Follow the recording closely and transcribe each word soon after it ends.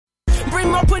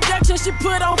Bring more production, she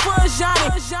put on for a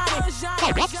Johnny.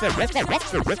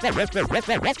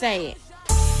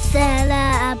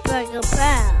 Stella Burger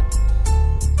Pro.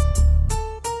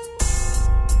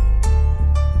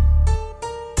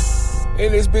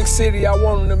 In this big city, I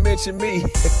want them to mention me.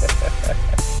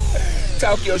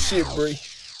 Talk your shit, Bree.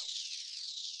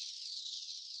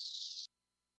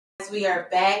 We are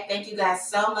back. Thank you guys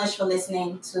so much for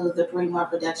listening to the Bring More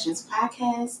Productions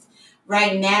podcast.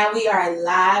 Right now, we are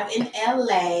live in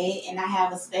LA, and I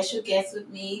have a special guest with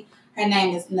me. Her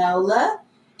name is Nola,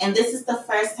 and this is the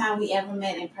first time we ever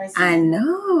met in person. I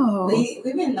know. We've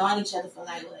been knowing each other for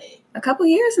like, what? A couple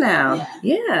years now.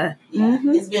 Yeah.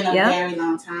 Mm-hmm. It's been a very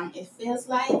long time, it feels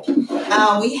like.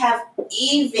 We have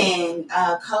even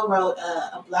co-wrote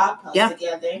a blog post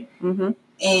together. Mm-hmm.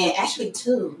 And actually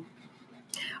two.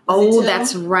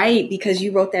 That's right, because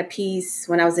you wrote that piece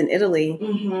when I was in Italy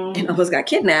and I almost got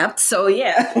kidnapped. So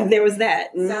yeah, there was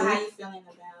that. Mm-hmm. So how are you feeling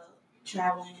about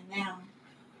traveling now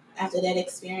after that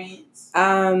experience?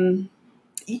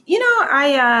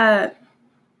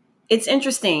 It's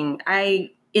interesting.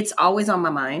 It's always on my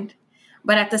mind,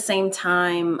 but at the same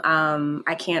time,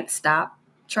 I can't stop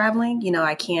traveling.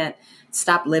 I can't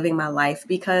stop living my life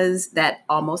because that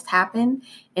almost happened.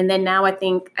 And then now I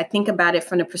think about it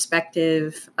from the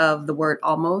perspective of the word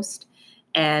almost,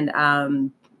 and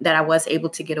that I was able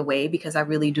to get away, because I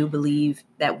really do believe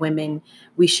that women,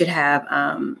 we should have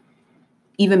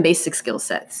even basic skill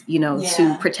sets,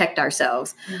 to protect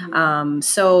ourselves. Mm-hmm.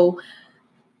 So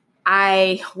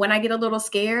when I get a little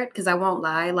scared, because I won't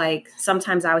lie, like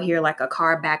sometimes I'll hear like a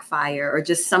car backfire or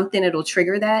just something that'll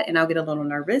trigger that, and I'll get a little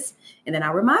nervous, and then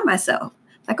I'll remind myself,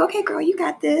 like, okay, girl, you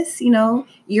got this.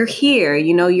 You're here.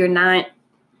 You're not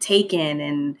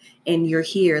taken, and you're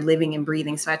here, living and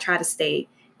breathing. So I try to stay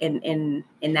in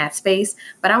that space,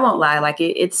 but I won't lie, like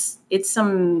it's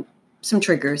some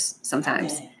triggers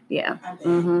sometimes. Yeah.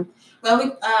 Mm-hmm. Well,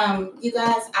 you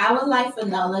guys, I would like for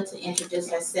Nola to introduce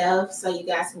herself so you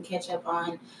guys can catch up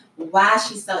on why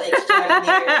she's so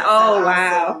extraordinary.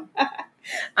 Wow.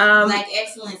 Black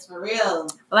excellence, for real.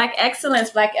 Black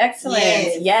excellence.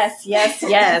 Yes.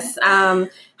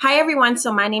 Hi, everyone.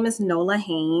 So my name is Nola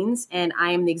Haynes, and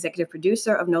I am the executive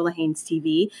producer of Nola Haynes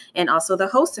TV and also the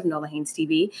host of Nola Haynes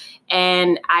TV.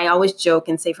 And I always joke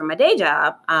and say for my day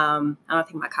job, I don't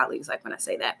think my colleagues like when I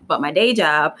say that, but my day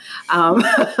job,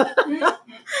 I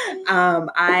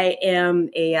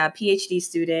am a PhD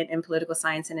student in political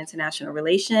science and international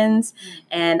relations,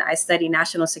 and I study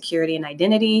national security and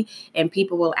identity. And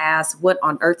people will ask, what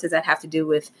on earth does that have to do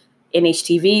with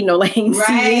NHTV, Nola Haynes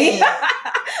TV?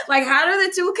 Like, how do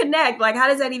the two connect? Like, how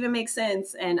does that even make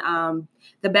sense? And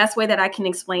the best way that I can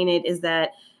explain it is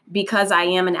that because I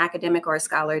am an academic or a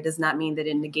scholar does not mean that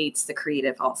it negates the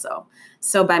creative also.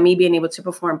 So by me being able to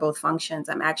perform both functions,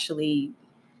 I'm actually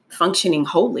functioning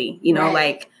wholly,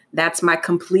 like that's my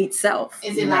complete self.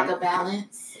 Is it like a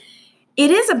balance?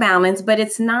 It is a balance, but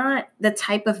it's not the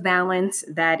type of balance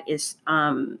that is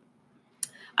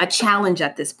a challenge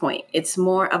at this point. It's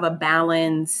more of a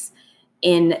balance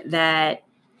in that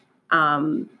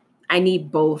I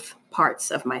need both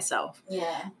parts of myself.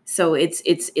 Yeah. So it's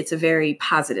a very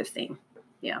positive thing.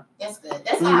 Yeah. That's good.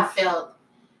 That's how I felt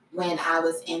when I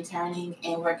was interning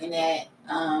and working at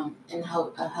in a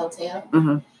hotel.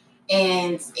 Mm-hmm.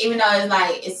 And even though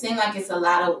it seemed like it's a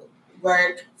lot of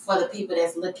work for the people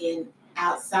that's looking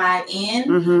outside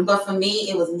in, but for me,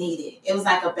 it was needed. It was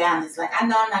like a balance. Like, I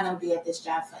know I'm not going to be at this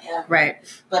job forever. Right.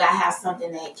 But I have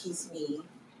something that keeps me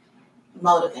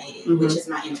motivated, which is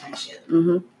my internship.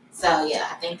 Mm-hmm. So, yeah,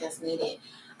 I think that's needed.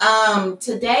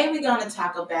 Today, we're going to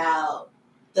talk about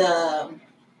the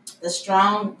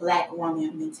strong Black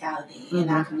woman mentality in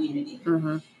our community.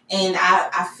 Mm-hmm. And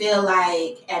I feel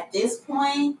like at this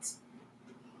point,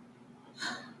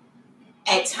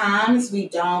 at times, we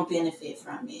don't benefit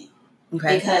from it.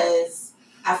 Okay. Because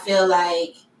I feel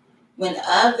like when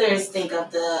others think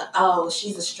of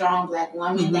she's a strong Black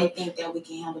woman, they think that we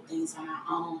can handle things on our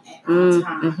own at all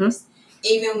times.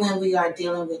 Even when we are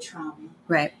dealing with trauma,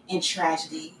 right, and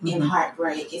tragedy and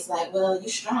heartbreak, it's like, well, you're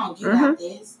strong, you got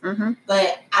this.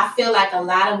 But I feel like a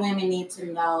lot of women need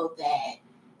to know that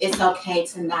it's okay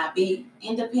to not be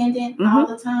independent all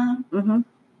the time.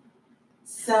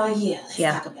 So yeah, let's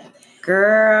talk about that.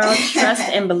 Girl, trust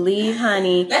and believe,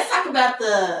 honey. Let's talk about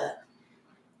the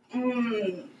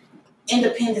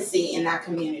independency in our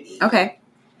community. Okay.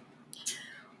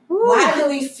 Ooh. Why do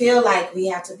we feel like we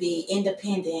have to be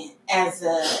independent as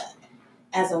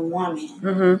a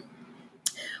woman?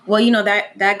 Well,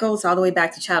 that goes all the way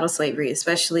back to chattel slavery,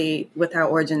 especially with our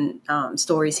origin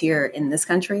stories here in this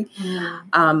country.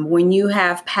 When you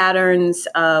have patterns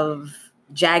of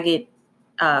jagged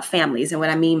families. And what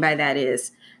I mean by that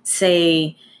is,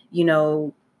 say, you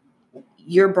know,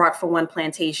 you're brought for one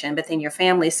plantation, but then your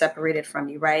family is separated from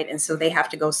you, right? And so they have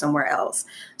to go somewhere else.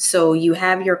 So you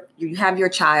have your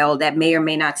child that may or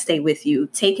may not stay with you,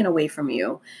 taken away from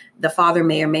you. The father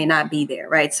may or may not be there,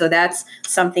 right? So that's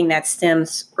something that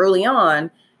stems early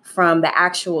on from the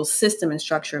actual system and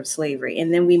structure of slavery.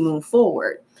 And then we move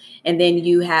forward. And then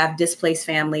you have displaced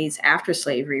families after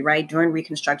slavery, right? During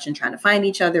Reconstruction, trying to find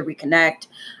each other, reconnect.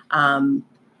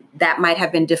 That might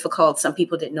have been difficult. Some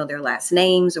people didn't know their last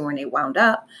names or when they wound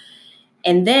up.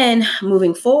 And then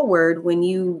moving forward, when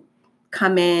you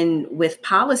come in with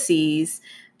policies,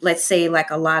 let's say like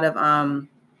a lot of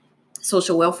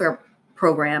social welfare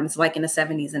programs, like in the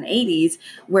 70s and 80s,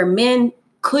 where men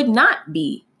could not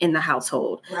be in the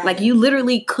household. Right. Like you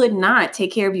literally could not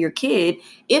take care of your kid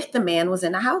if the man was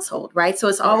in the household, right? So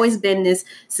it's always been this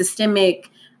systemic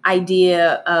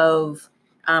idea of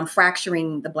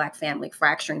fracturing the Black family,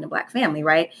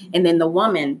 right? Mm-hmm. And then the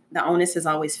woman, the onus has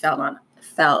always fell on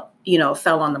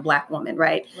the Black woman,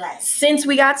 right? Since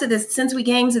we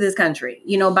came to this country,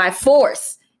 you know, by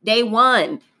force, day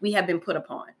one, we have been put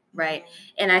upon, right?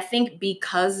 Mm-hmm. And I think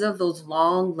because of those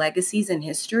long legacies and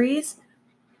histories,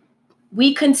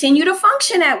 we continue to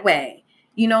function that way.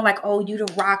 You know, like, oh, you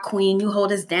the rock queen, you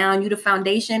hold us down, you the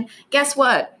foundation. Guess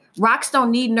what? Rocks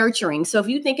don't need nurturing. So if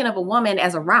you're thinking of a woman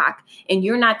as a rock and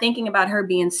you're not thinking about her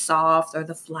being soft or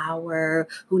the flower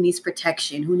who needs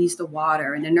protection, who needs the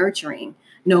water and the nurturing.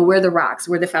 No, we're the rocks.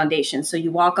 We're the foundation. So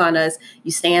you walk on us,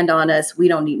 you stand on us. We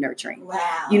don't need nurturing.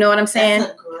 Wow. You know what I'm saying?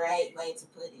 That's a great way to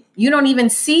put it. You don't even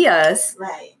see us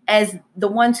as the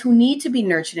ones who need to be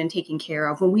nurtured and taken care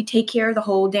of when we take care of the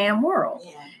whole damn world.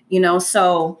 Yeah. You know,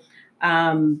 so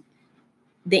the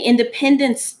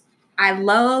independence, I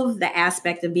love the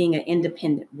aspect of being an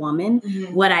independent woman.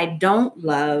 Mm-hmm. What I don't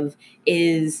love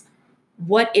is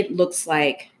what it looks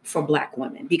like for Black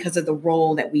women because of the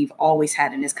role that we've always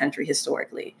had in this country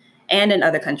historically and in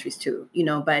other countries too, you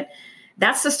know, but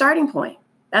that's the starting point.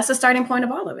 That's the starting point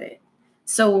of all of it.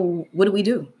 So what do we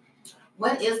do?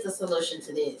 What is the solution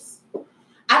to this?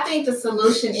 I think the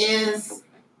solution is,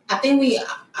 I think we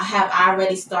have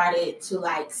already started to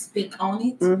like speak on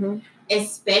it. Mm-hmm.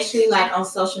 Especially like on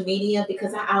social media,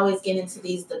 because I always get into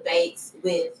these debates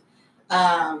with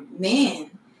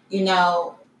men, you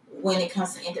know, when it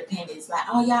comes to independence. Like,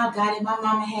 oh, y'all got it. My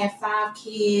mama had 5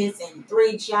 kids and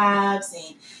 3 jobs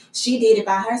and she did it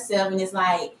by herself. And it's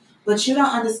like, but you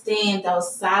don't understand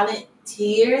those silent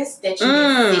tears that you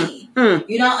didn't see.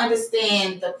 You don't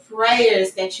understand the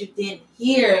prayers that you didn't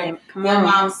hear your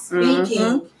mom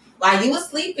speaking while you were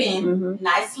sleeping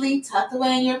nicely tucked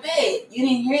away in your bed. You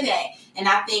didn't hear that. And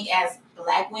I think as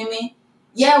Black women,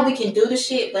 yeah, we can do the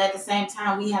shit, but at the same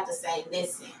time, we have to say,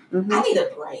 listen, I need a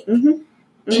break. And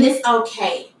it's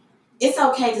okay. It's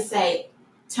okay to say,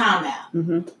 time out.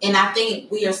 And I think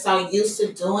we are so used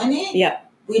to doing it,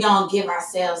 we don't give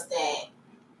ourselves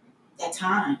that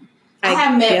time. I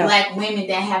have met Black women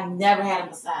that have never had a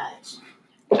massage.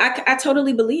 I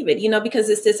totally believe it, you know, because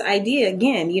it's this idea,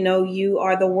 again, you know, you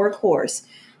are the workhorse.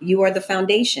 You are the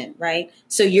foundation, right?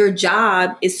 So your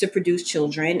job is to produce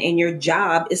children and your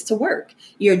job is to work.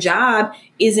 Your job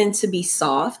isn't to be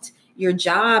soft. Your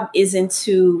job isn't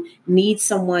to need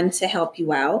someone to help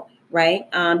you out, right?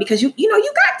 Because you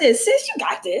got this, sis, you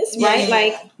got this, right?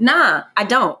 Like, nah, I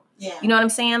don't. Yeah. You know what I'm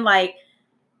saying? Like,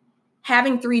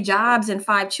 having 3 jobs and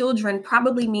 5 children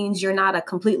probably means you're not a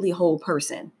completely whole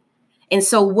person. And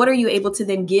so what are you able to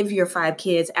then give your 5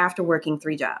 kids after working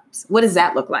 3 jobs? What does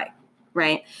that look like?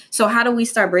 Right. So how do we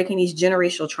start breaking these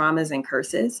generational traumas and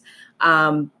curses?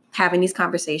 Having these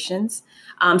conversations,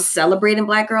 celebrating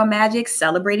Black girl magic,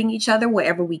 celebrating each other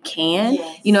wherever we can.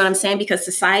 Yes. You know what I'm saying? Because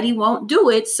society won't do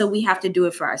it. So we have to do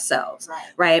it for ourselves.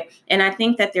 Right. And I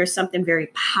think that there's something very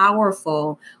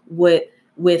powerful with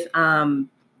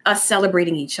us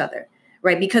celebrating each other.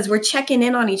 Right. Because we're checking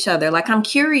in on each other. Like, I'm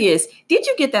curious, did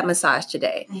you get that massage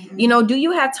today? You know, do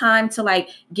you have time to like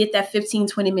get that 15,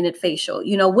 20-minute facial?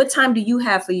 You know, what time do you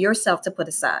have for yourself to put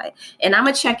aside? And I'm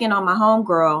going to check in on my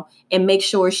homegirl and make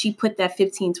sure she put that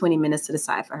 15, 20 minutes to the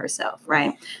side for herself.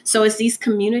 Right. So it's these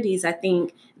communities, I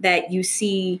think, that you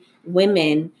see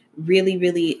women really,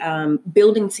 really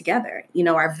building together, you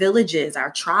know, our villages, our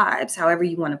tribes, however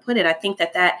you want to put it. I think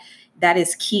that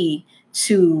is key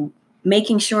to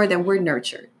making sure that we're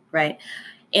nurtured, right?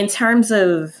 In terms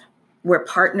of where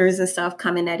partners and stuff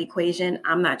come in that equation,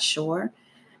 I'm not sure.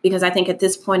 Because I think at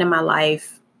this point in my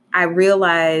life, I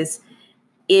realize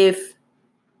if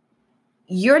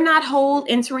you're not whole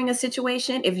entering a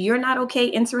situation, if you're not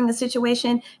okay entering a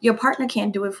situation, your partner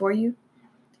can't do it for you.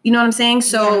 You know what I'm saying?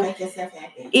 So make yourself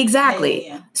happy.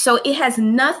 Exactly. So it has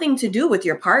nothing to do with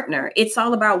your partner. It's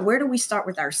all about where do we start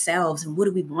with ourselves and what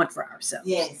do we want for ourselves?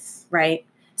 Yes. Right?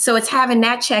 So it's having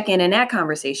that check-in and that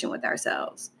conversation with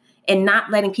ourselves and not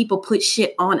letting people put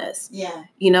shit on us. Yeah.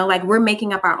 You know, like we're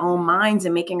making up our own minds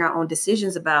and making our own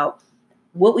decisions about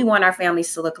what we want our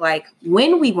families to look like,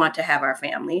 when we want to have our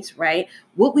families, right?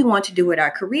 What we want to do with our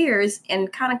careers,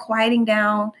 and kind of quieting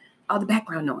down all the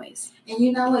background noise. And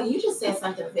you know what? You just said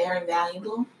something very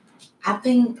valuable. I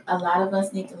think a lot of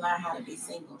us need to learn how to be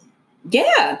single.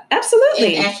 Yeah,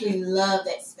 absolutely. And actually love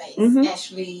that space. Mm-hmm.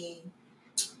 Actually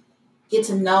get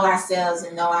to know ourselves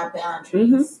and know our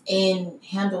boundaries and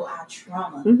handle our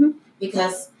trauma. Mm-hmm.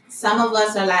 Because some of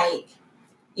us are like,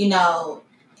 you know,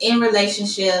 in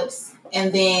relationships,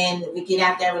 and then we get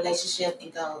out that relationship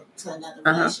and go to another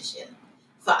relationship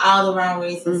for all the wrong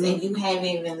reasons. And you haven't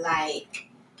even like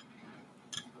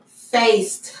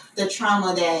faced the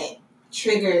trauma that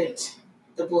triggered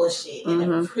the bullshit in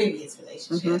a previous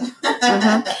relationship.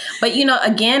 But, you know,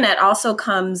 again, that also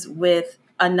comes with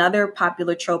another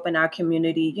popular trope in our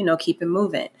community, you know, keep it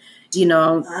moving, you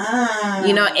know,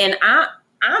 and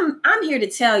I'm here to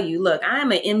tell you, look,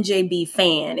 I'm an MJB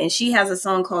fan, and she has a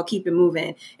song called Keep It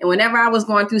Moving. And whenever I was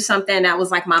going through something, that was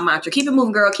like my mantra, keep it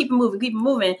moving, girl, keep it moving, keep it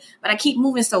moving. But I keep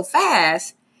moving so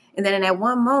fast. And then in that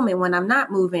one moment when I'm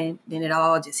not moving, then it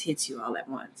all just hits you all at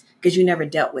once because you never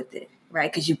dealt with it,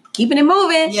 right? Because you keeping it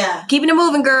moving. Yeah. Keeping it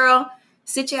moving, girl.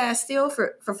 Sit your ass still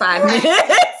for 5 minutes.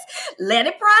 Let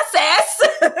it process.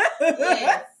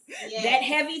 Yes. Yes. That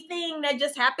heavy thing that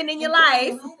just happened in your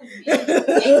life. And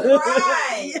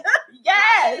cry.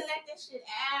 Yes. Let that shit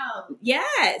out.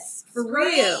 Yes. For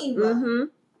Scream. real. Mm-hmm.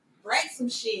 Break some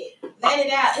shit. Let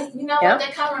it out. You know what?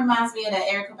 That kind of reminds me of the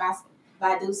Erykah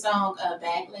Badu song,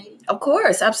 Bag Lady. Of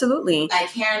course. Absolutely.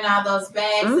 Like carrying all those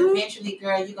bags, eventually,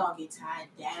 girl, you're going to get tied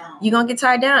down. You're going to get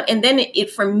tied down. And then it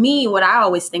for me, what I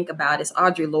always think about is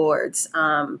Audre Lorde's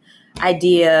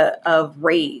idea of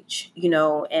rage, you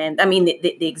know, and I mean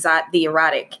the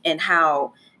erotic, and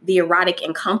how the erotic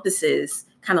encompasses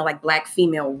kind of like Black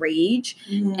female rage.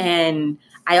 And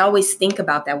I always think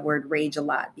about that word rage a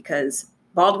lot because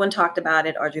Baldwin talked about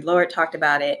it, Audre Lorde talked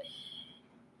about it,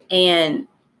 and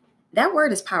that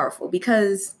word is powerful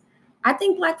because I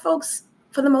think Black folks,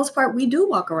 for the most part, we do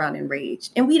walk around in rage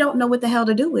and we don't know what the hell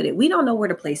to do with it. We don't know where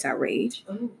to place our rage.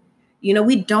 Ooh. You know,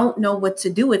 we don't know what to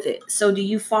do with it. So do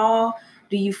you fall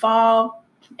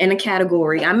in a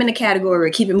category? I'm in a category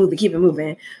of keep it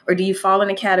moving. Or do you fall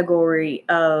in a category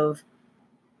of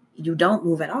you don't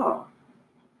move at all,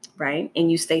 right?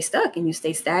 And you stay stuck and you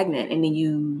stay stagnant and then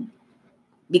you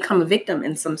become a victim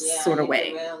in some sort of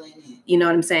way. You know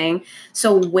what I'm saying?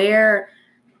 So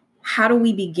how do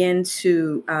we begin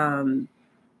to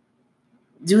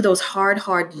do those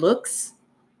hard looks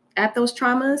at those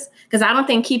traumas? Because I don't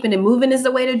think keeping it moving is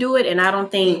the way to do it, and I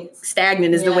don't think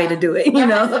stagnant is the way to do it. You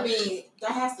know, there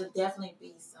has to definitely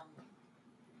be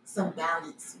some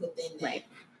balance within that. Right.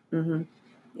 Mm-hmm.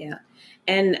 Yeah.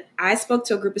 And I spoke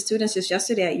to a group of students just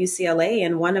yesterday at UCLA,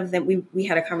 and one of them, we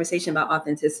had a conversation about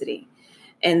authenticity,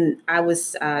 and I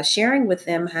was sharing with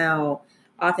them how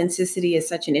authenticity is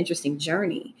such an interesting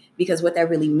journey, because what that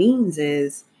really means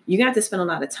is you're going to have to spend a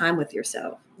lot of time with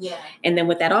yourself. Yeah. And then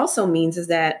what that also means is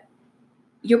that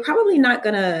you're probably not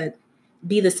going to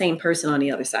be the same person on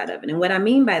the other side of it. And what I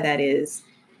mean by that is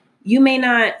you may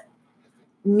not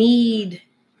need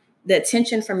the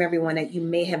attention from everyone that you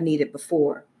may have needed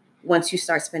before once you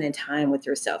start spending time with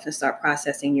yourself and start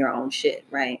processing your own shit,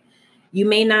 right? You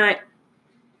may not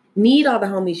need all the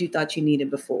homies you thought you needed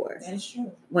before. That is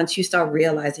true. Once you start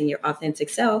realizing your authentic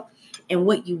self and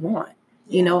what you want,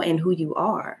 you know, and who you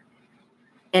are.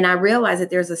 And I realize that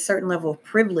there's a certain level of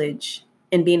privilege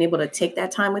in being able to take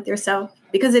that time with yourself,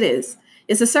 because it's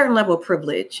a certain level of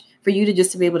privilege for you to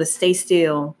just to be able to stay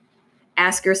still,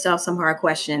 ask yourself some hard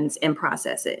questions and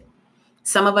process it.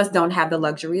 Some of us don't have the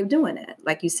luxury of doing that.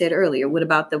 Like you said earlier, what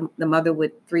about the mother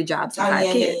with 3 jobs and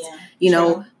 5 kids? Yeah. You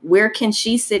know, where can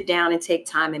she sit down and take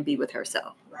time and be with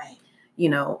herself? Right. You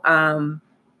know,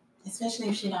 especially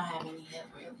if she don't have any help,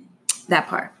 really. That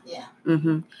part. Yeah.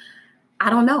 Mm-hmm. I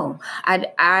don't know.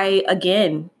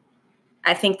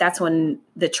 I think that's when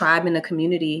the tribe and the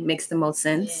community makes the most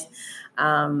sense.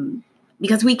 Yes.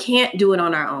 Because we can't do it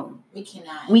on our own.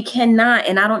 We cannot.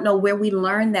 And I don't know where we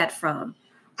learned that from.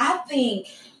 I think,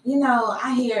 you know,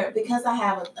 I hear, because I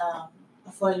have a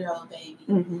 4-year-old baby,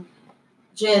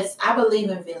 I believe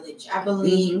in village. I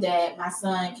believe that my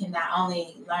son can not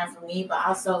only learn from me, but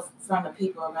also from the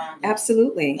people around him.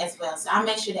 Absolutely. As well. So I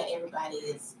make sure that everybody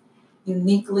is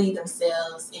uniquely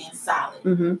themselves and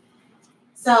solid.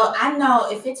 So I know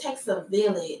if it takes a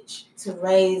village to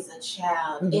raise a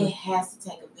child, it has to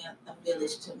take a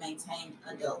village to maintain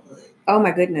adulthood. Oh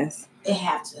my goodness. It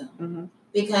have to.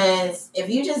 Because if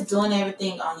you're just doing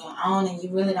everything on your own and you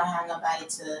really don't have nobody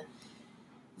to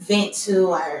vent to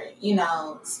or, you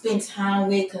know, spend time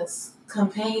with, because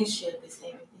companionship is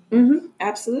everything.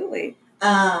 Absolutely.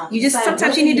 You just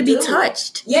sometimes you need to be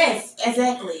touched. Yes,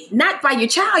 exactly. Not by your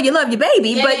child, you love your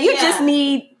baby, but you just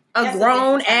need a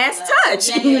grown ass touch,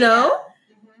 you know?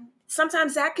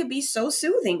 Sometimes that could be so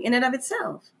soothing in and of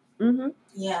itself.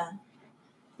 Yeah.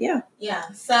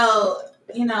 So,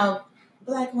 you know,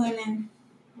 Black women,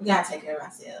 we gotta take care of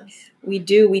ourselves. We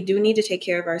do need to take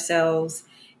care of ourselves,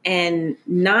 and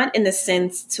not in the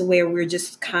sense to where we're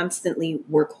just constantly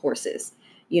workhorses,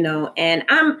 you know? And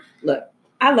I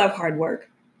love hard work.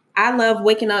 I love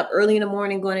waking up early in the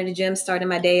morning, going to the gym, starting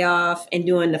my day off, and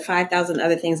doing the 5,000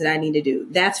 other things that I need to do.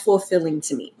 That's fulfilling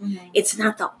to me. It's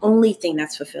not the only thing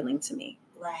that's fulfilling to me.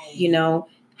 Right. You know,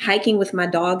 hiking with my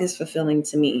dog is fulfilling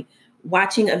to me.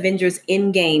 Watching Avengers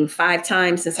Endgame 5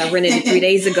 times since I rented it 3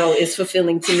 days ago is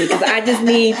fulfilling to me, because I just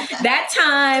need that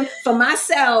time for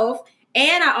myself.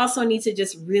 And I also need to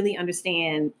just really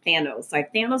understand Thanos.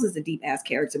 Like, Thanos is a deep ass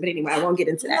character, but anyway, I won't get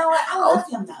into that. You know what? I love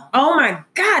him though. Oh my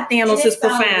God, Thanos is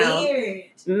profound. Weird.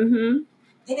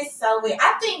 It is so weird.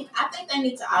 I think they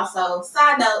need to also,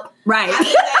 side note, right? I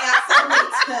think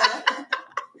they also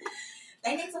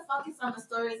they need to focus on the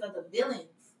stories of the villains.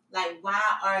 Like, why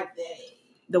are they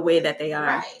the way that they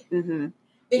are? Right.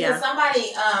 Because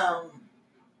somebody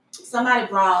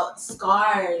brought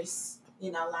Scar's,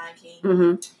 you know, Lion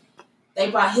King. They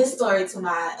brought his story to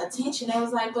my attention. They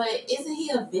was like, but isn't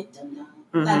he a victim though?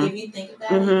 Like, if you think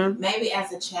about it, maybe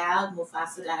as a child,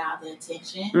 Mufasa got all the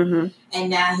attention. And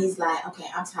now he's like, okay,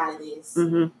 I'm tired of this.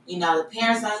 You know, the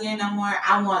parents aren't here no more.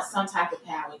 I want some type of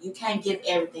power. You can't give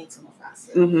everything to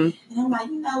Mufasa. And I'm like,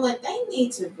 you know what? They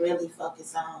need to really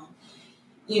focus on,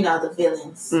 you know, the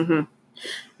villains.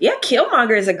 Yeah,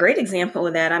 Killmonger is a great example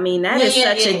of that. I mean, that is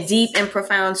such a deep and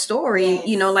profound story.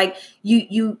 You know, like,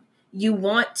 you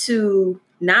want to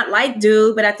not like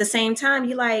dude, but at the same time,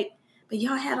 you like, but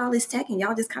y'all had all this tech and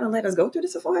y'all just kind of let us go through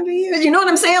this for 400 years. You know what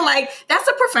I'm saying? Like, that's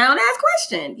a profound ass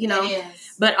question, you know?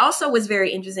 But also what's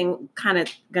very interesting, kind of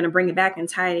going to bring it back and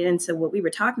tie it into what we were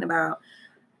talking about.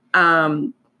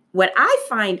 What I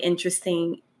find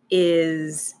interesting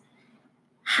is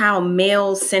how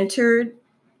male-centered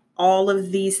all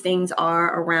of these things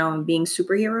are around being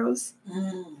superheroes.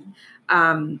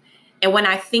 And when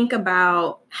I think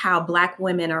about how Black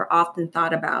women are often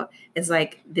thought about as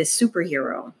like this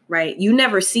superhero, right? You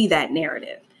never see that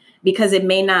narrative because it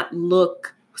may not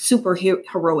look super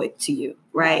heroic to you,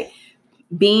 right?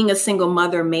 Being a single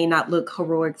mother may not look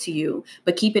heroic to you,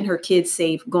 but keeping her kids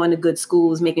safe, going to good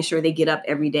schools, making sure they get up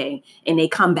every day and they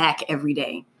come back every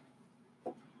day.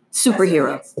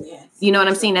 Superhero. You know what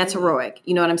I'm saying? That's heroic.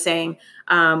 You know what I'm saying?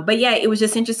 But yeah, it was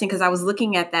just interesting because I was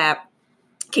looking at that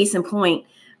case in point.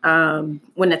 When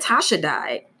Natasha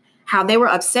died, how they were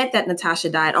upset that Natasha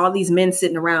died, all these men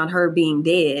sitting around her being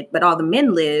dead, but all the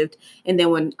men lived. And then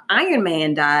when Iron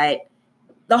Man died,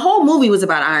 the whole movie was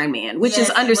about Iron Man, which is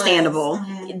understandable.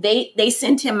 They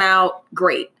sent him out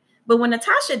great. But when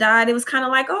Natasha died, it was kind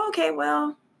of like, oh, okay,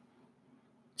 well,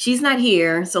 she's not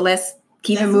here. So let's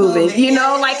keep it moving. You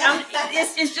know, like,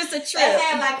 it's just a trip. They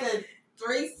had like a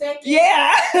 3 second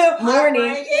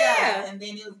morning. And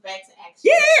then it was back to action.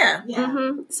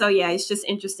 So yeah, it's just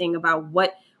interesting about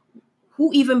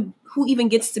who even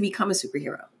gets to become a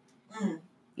superhero.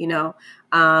 You know,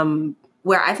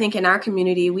 where I think in our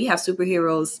community we have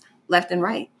superheroes left and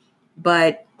right,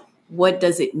 but what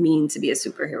does it mean to be a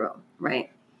superhero, right?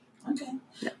 Okay.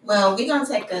 Well, we're gonna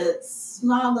take a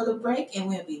small little break and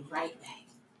we'll be right back.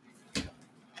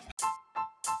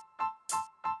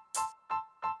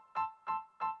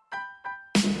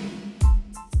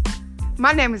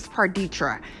 My name is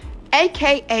Parditra,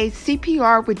 aka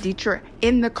CPR with Dietra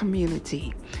in the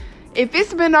community. If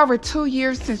it's been over 2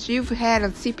 years since you've had a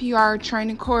CPR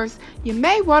training course, you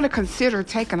may want to consider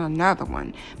taking another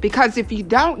one, because if you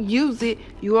don't use it,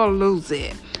 you'll lose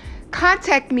it.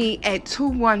 Contact me at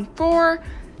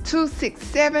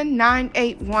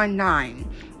 214-267-9819,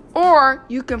 or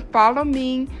you can follow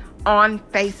me on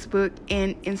Facebook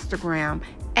and Instagram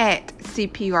at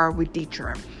CPR with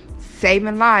Dietra.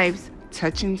 Saving lives,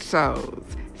 touching souls.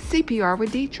 CPR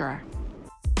with Dietra.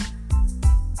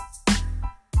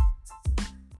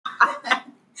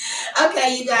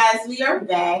 Okay, you guys, we are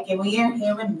back and we are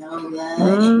here with Nola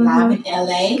and live in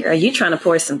LA. Girl, you trying to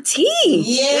pour some tea?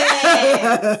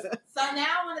 Yes. So now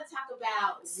I want to talk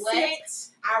about what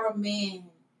our men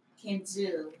can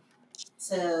do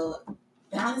to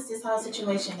balance this whole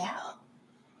situation out.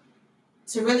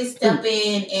 To really step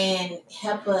in and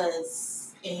help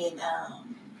us and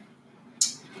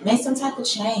make some type of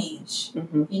change,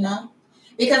 you know?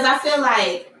 Because I feel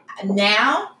like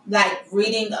now, like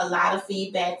reading a lot of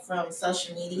feedback from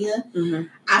social media,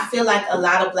 I feel like a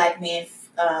lot of Black men,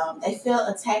 they feel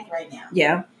attacked right now.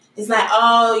 Yeah. It's like,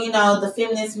 oh, you know, the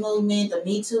feminist movement, the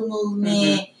Me Too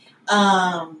movement.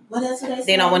 What else do they say?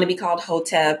 They don't want to be called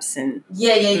hoteps and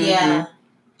yeah.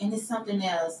 And it's something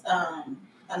else.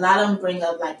 A lot of them bring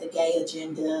up like the gay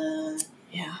agenda.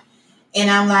 Yeah. And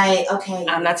I'm like, okay.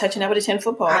 I'm not touching that with a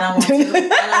 10-foot pole. I don't want to. We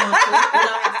don't have to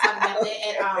talk about that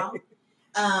at all.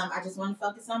 I just want to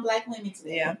focus on Black women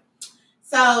today. Yeah.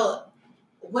 So,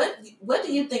 what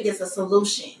do you think is a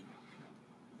solution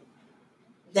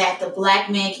that the Black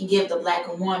man can give the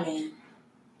Black woman,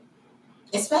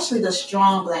 especially the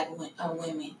strong Black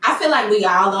women? I feel like we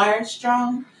all are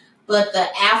strong, but the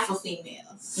alpha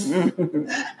females.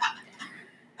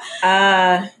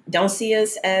 Don't see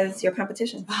us as your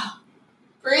competition.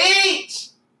 Preach.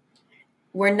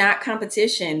 We're not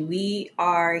competition. We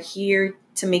are here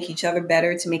to make each other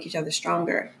better, to make each other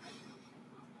stronger.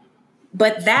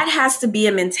 But that has to be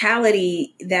a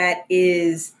mentality that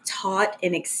is taught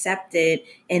and accepted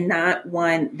and not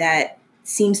one that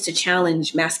seems to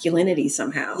challenge masculinity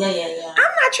somehow. Yeah. I'm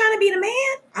not trying to be the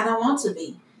man. I don't want to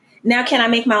be. Now, can I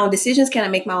make my own decisions? Can I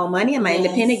make my own money? Am I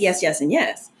independent? Yes, and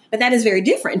yes. But that is very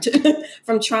different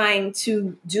from trying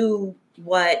to do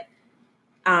what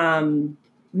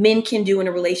men can do in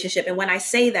a relationship. And when I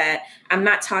say that, I'm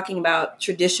not talking about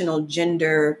traditional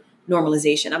gender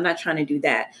normalization. I'm not trying to do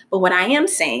that. But what I am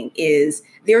saying is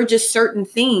there are just certain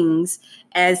things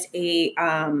as a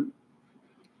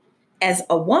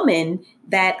woman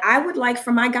that I would like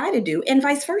for my guy to do, and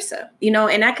vice versa, you know,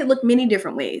 and that could look many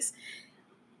different ways.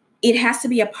 It has to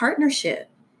be a partnership.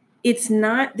 It's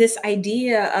not this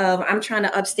idea of I'm trying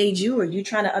to upstage you or you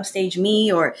trying to upstage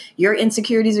me or your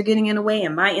insecurities are getting in the way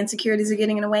and my insecurities are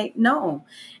getting in the way. No.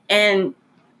 And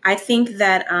I think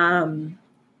that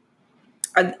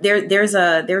there's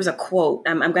a quote.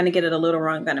 I'm going to get it a little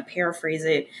wrong. I'm going to paraphrase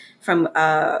it from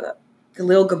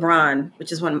Khalil Gibran,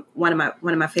 which is one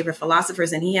of my favorite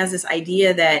philosophers. And he has this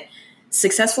idea that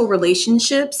successful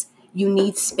relationships, you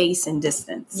need space and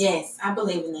distance. Yes, I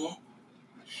believe in that.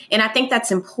 And I think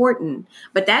that's important,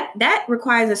 but that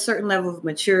requires a certain level of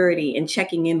maturity and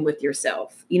checking in with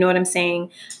yourself. You know what I'm saying?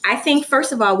 I think,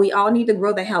 first of all, we all need to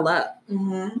grow the hell up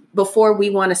before we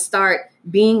want to start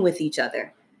being with each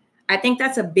other. I think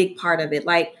that's a big part of it.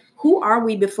 Like, who are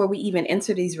we before we even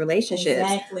enter these relationships?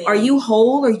 Exactly. Are you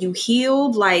whole? Are you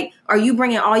healed? Like, are you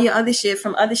bringing all your other shit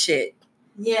from other shit?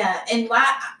 Yeah. And why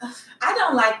I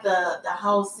don't like the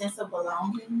whole sense of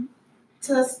belonging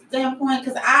to a standpoint,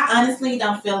 because I honestly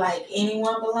don't feel like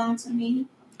anyone belongs to me.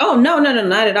 Oh, no, not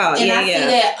at all. And I see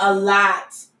that a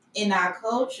lot in our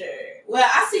culture. Well,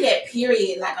 I see that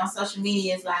period, like on social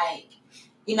media. It's like,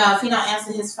 you know, if he don't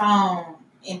answer his phone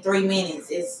in 3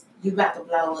 minutes, it's you about to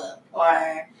blow up.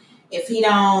 Or if he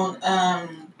don't...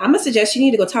 I'm going to suggest you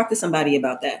need to go talk to somebody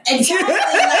about that. Exactly.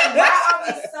 Like, why are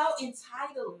we so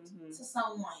entitled to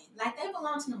someone? Like, they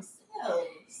belong to themselves.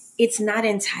 It's not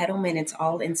entitlement. It's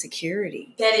all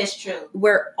insecurity. That is true.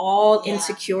 We're all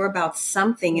insecure about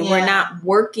something, and we're not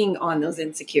working on those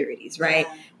insecurities, right?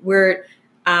 Yeah. We're,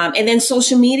 and then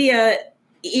social media,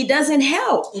 it doesn't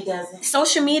help. It doesn't.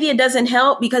 Social media doesn't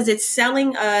help because it's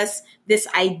selling us this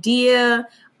idea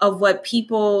of what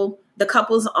people, the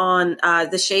couples on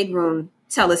the Shade Room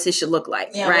tell us it should look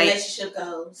like, right? Relationship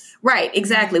goals. Right,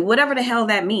 exactly. Whatever the hell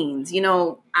that means. You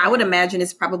know, I would imagine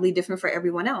it's probably different for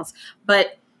everyone else.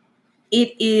 But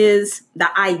it is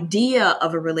the idea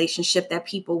of a relationship that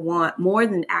people want more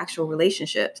than actual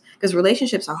relationships, because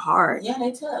relationships are hard. Yeah,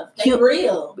 they're tough. They're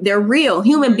real. They're real.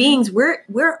 Human beings,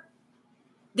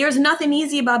 there's nothing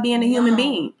easy about being a human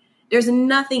being. There's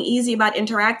nothing easy about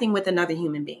interacting with another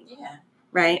human being. Yeah.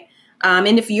 Right?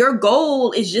 And if your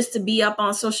goal is just to be up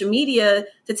on social media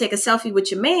to take a selfie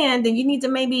with your man, then you need to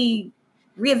maybe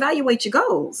reevaluate your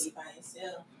goals. Be by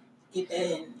yourself. Get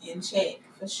that in check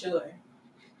for sure.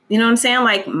 You know what I'm saying?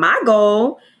 Like, my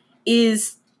goal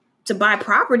is to buy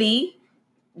property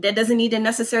that doesn't need to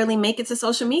necessarily make it to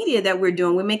social media that we're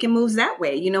doing. We're making moves that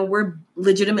way. You know, we're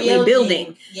legitimately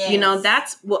building. Yes. You know,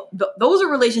 that's what those are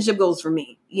relationship goals for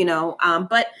me, you know,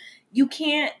 but you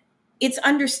can't, it's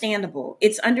understandable.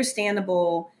 It's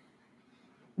understandable.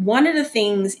 One of the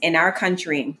things in our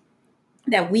country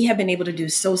that we have been able to do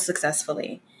so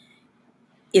successfully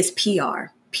is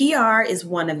PR. PR is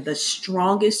one of the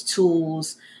strongest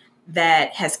tools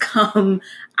that has come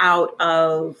out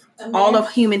of all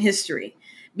of human history,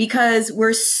 because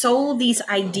we're sold these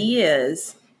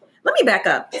ideas. Let me back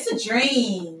up. It's a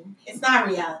dream. It's not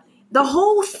reality. The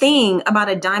whole thing about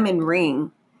a diamond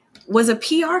ring was a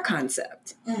PR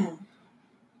concept. Mm.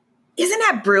 Isn't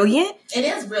that brilliant? It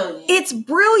is brilliant. It's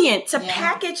brilliant to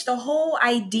package the whole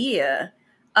idea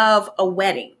of a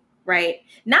wedding, right?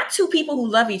 Not two people who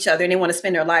love each other and they want to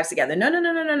spend their lives together.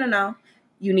 No.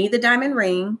 You need the diamond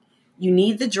ring. You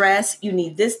need the dress. You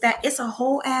need this, that. It's a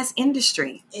whole ass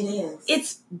industry. It is.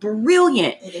 It's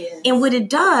brilliant. It is. And what it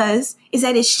does is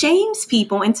that it shames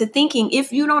people into thinking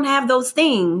if you don't have those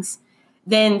things,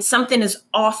 then something is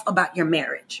off about your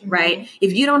marriage, right?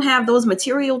 If you don't have those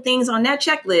material things on that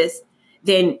checklist,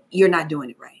 then you're not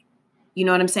doing it right. You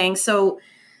know what I'm saying? So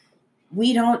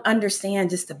we don't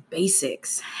understand just the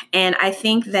basics. And I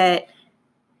think that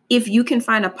if you can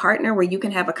find a partner where you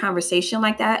can have a conversation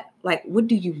like that, like, what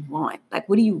do you want? Like,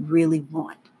 what do you really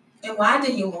want? And why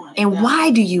do you want it? And why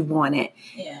do you want it?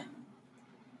 Yeah.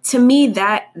 To me,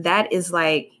 that is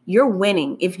like, you're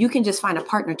winning if you can just find a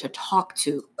partner to talk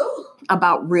to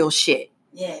about real shit.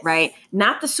 Yes. Right?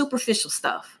 Not the superficial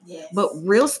stuff. Yes. But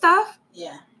real stuff.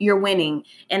 Yeah. You're winning.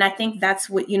 And I think that's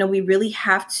what, we really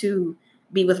have to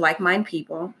be with like-minded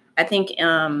people. I think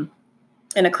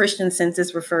in a Christian sense,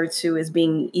 it's referred to as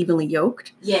being evenly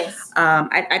yoked. Yes.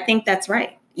 I think that's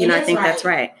right. I think that's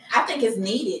right. I think it's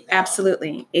needed. Though.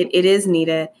 Absolutely. It is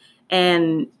needed.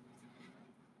 And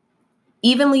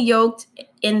evenly yoked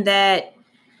in that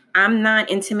I'm not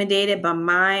intimidated by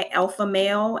my alpha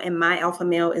male and my alpha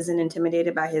male isn't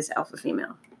intimidated by his alpha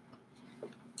female.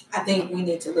 I think we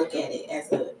need to look at it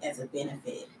as a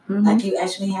benefit. Mm-hmm. Like you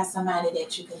actually have somebody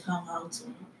that you can come home to,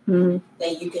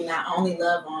 that you can not only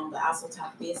love on, but also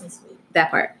talk business with.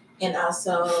 That part. And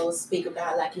also speak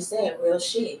about, like you said, real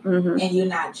shit. Mm-hmm. And you're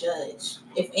not judged.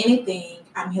 If anything,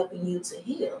 I'm helping you to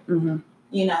heal. Mm-hmm.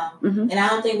 You know? Mm-hmm. And I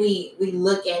don't think we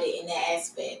look at it in that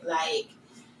aspect. Like,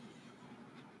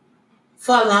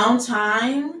 for a long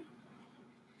time,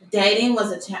 dating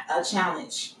was a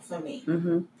challenge for me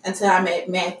until I met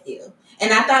Matthew.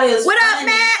 And I thought it was What funny. up,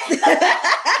 Matt?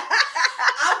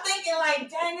 I'm thinking like,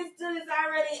 dang, this dude is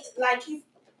already, like, he's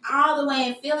all the way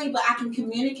in Philly, but I can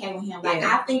communicate with him. Like,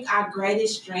 I think our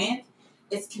greatest strength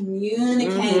is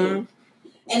communicating.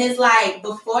 And it's like,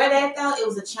 before that, though, it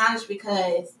was a challenge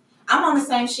because I'm on the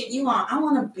same shit you on. I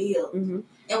want to build. And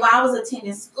while I was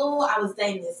attending school, I was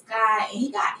dating this guy,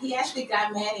 and he actually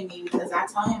got mad at me because I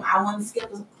told him I wanted to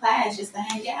skip a class just to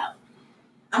hang out.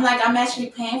 I'm like, I'm actually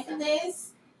paying for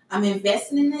this. I'm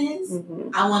investing in this.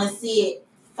 I want to see it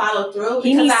follow through.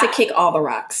 He needs to kick all the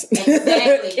rocks.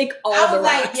 Exactly. Kick all I was the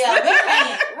like, rocks. yeah, we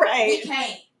can't. Right. We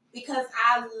can't. Because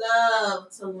I love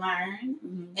to learn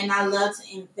and I love to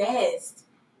invest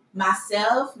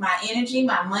myself, my energy,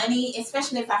 my money,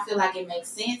 especially if I feel like it makes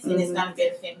sense and it's going to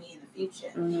benefit me in the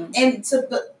future. And to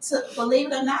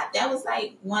believe it or not, that was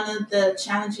like one of the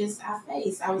challenges I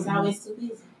faced. I was always too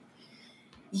busy.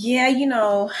 Yeah,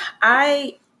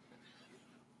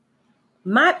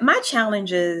 my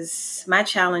challenges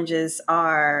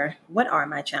are, what are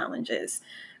my challenges?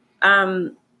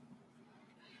 I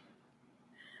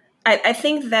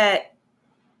think that,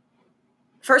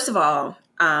 first of all,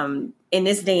 in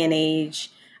this day and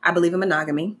age, I believe in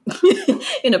monogamy.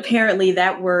 And apparently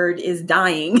that word is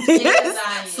dying. It is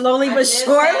dying. Slowly but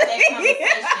surely.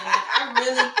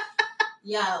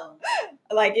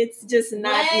 Like, it's just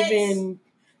not even,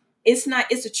 it's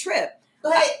a trip.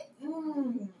 But,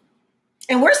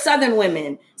 and we're Southern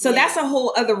women. So that's a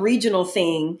whole other regional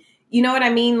thing. You know what I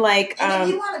mean? Like, and if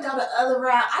you want to go the other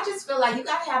route, I just feel like you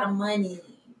got to have the money.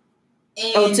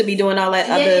 And to be doing all that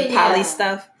other poly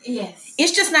stuff. Yes.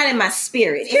 It's just not in my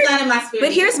spirit. It's not in my spirit.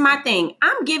 But here's my thing.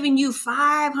 I'm giving you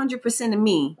 500% of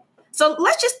me. So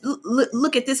let's just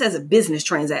look at this as a business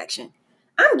transaction.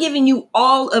 I'm giving you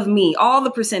all of me, all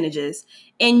the percentages.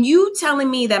 And you telling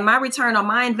me that my return on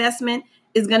my investment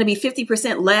is going to be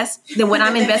 50% less than what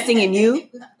I'm investing in you?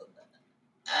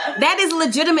 That is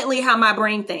legitimately how my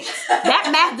brain thinks. That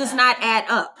math does not add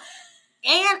up.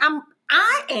 And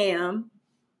I am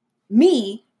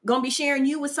me gonna be sharing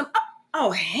you with some,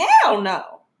 oh hell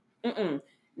no.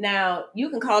 Now, you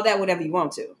can call that whatever you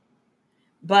want to.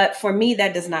 But for me,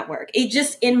 that does not work. It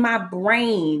just, in my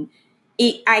brain,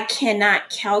 I cannot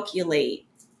calculate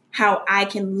how I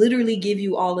can literally give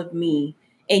you all of me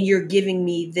and you're giving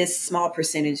me this small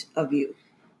percentage of you.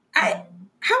 How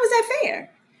is that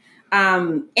fair?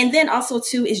 And then also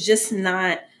too, it's just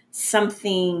not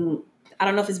something, I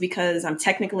don't know if it's because I'm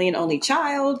technically an only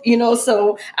child,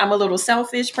 so I'm a little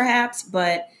selfish perhaps,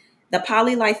 but the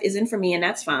poly life isn't for me and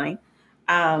that's fine.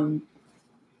 But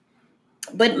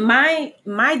my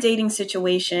dating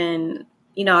situation,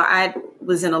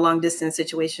 was in a long distance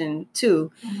situation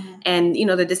too. Mm-hmm. And,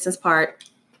 the distance part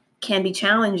can be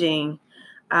challenging.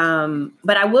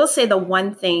 But I will say the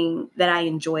one thing that I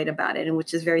enjoyed about it, and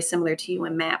which is very similar to you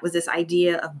and Matt, was this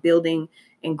idea of building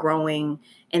and growing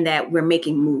and that we're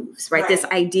making moves, right? This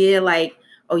idea like,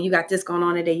 oh, you got this going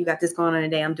on today. You got this going on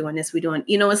today. I'm doing this. We're doing,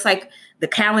 it's like the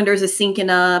calendars are syncing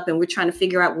up and we're trying to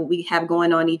figure out what we have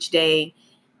going on each day.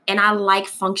 And I like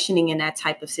functioning in that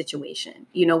type of situation,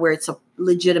 where it's a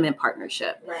legitimate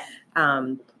partnership. Right.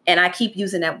 And I keep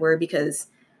using that word because,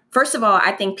 first of all,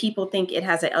 I think people think it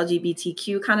has an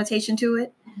LGBTQ connotation to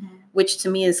it, mm-hmm. which to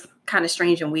me is kind of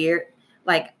strange and weird.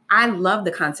 Like, I love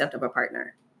the concept of a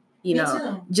partner. Me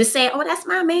too. Just say, oh, that's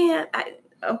my man.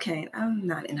 Okay, I'm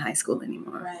not in high school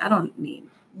anymore. Right. I don't need,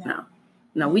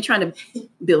 no. We're trying to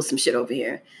build some shit over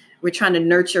here. We're trying to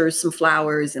nurture some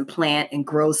flowers and plant and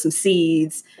grow some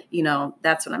seeds.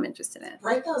 That's what I'm interested in.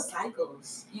 Break those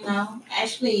cycles,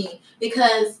 actually,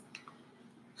 because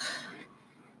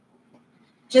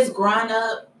just growing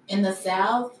up in the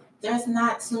South, there's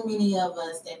not too many of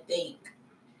us that think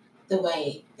the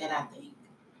way that I think.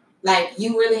 Like,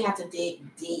 you really have to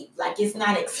dig deep. Like, it's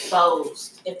not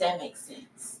exposed, if that makes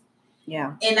sense.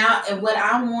 Yeah. And what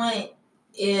I want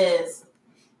is,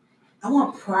 I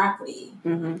want property.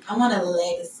 Mm-hmm. I want a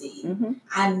legacy. Mm-hmm.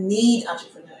 I need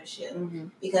entrepreneurship mm-hmm.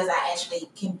 because I actually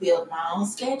can build my own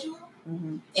schedule.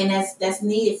 Mm-hmm. And that's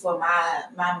needed for my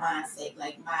mindset,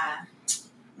 like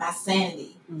my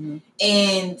sanity. Mm-hmm.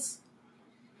 And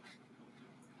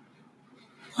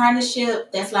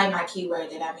partnership, that's like my keyword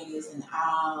that I've been using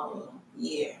all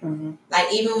year. Mm-hmm.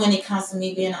 Like, even when it comes to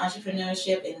me being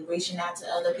entrepreneurship and reaching out to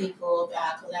other people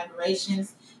about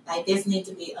collaborations, like, this needs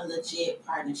to be a legit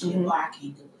partnership mm-hmm. or I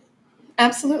can't do it.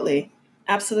 Absolutely.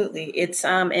 It's,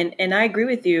 and I agree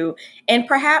with you. And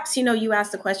perhaps, you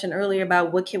asked the question earlier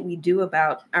about what can we do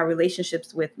about our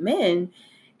relationships with men.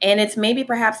 And it's maybe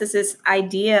perhaps it's this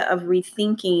idea of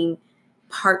rethinking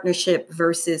partnership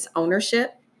versus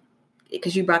ownership.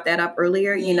 Because you brought that up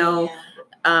earlier,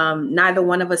 neither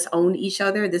one of us own each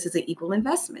other. This is an equal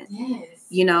investment.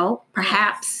 Yes.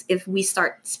 Perhaps if we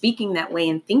start speaking that way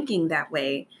and thinking that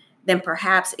way, then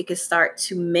perhaps it could start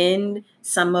to mend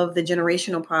some of the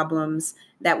generational problems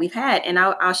that we've had. And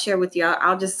I'll share with you,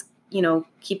 I'll just,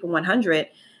 keep it 100.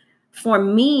 For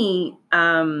me,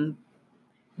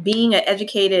 being an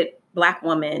educated Black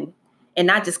woman, and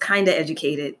not just kind of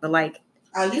educated, but like,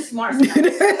 oh, you smart.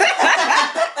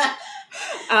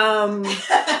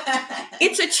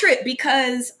 It's a trip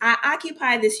because I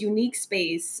occupy this unique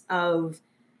space of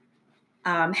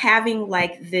having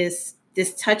like this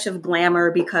touch of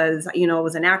glamour because, I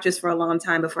was an actress for a long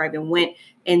time before I even went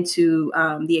into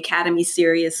the academy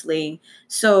seriously.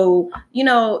 So,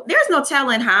 there's no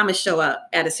telling how I'm going to show up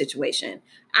at a situation.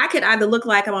 I could either look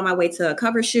like I'm on my way to a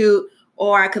cover shoot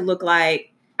or I could look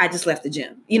like I just left the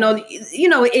gym.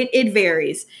 It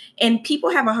varies. And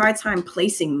people have a hard time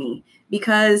placing me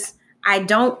because I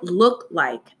don't look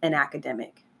like an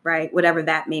academic, right? Whatever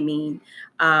that may mean.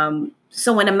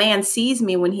 So when a man sees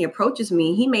me, when he approaches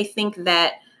me, he may think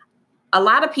that a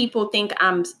lot of people think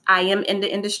I am in the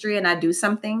industry and I do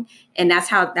something. And that's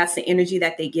the energy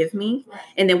that they give me. Right.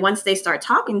 And then once they start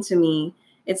talking to me,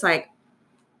 it's like,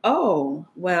 oh,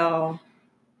 well,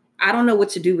 I don't know what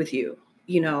to do with you.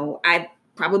 I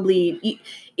probably,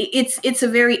 it's a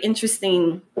very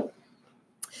interesting,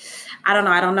 I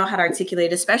don't know how to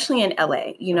articulate it, especially in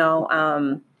LA.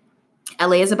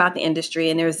 LA is about the industry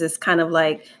and there's this kind of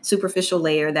like superficial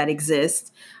layer that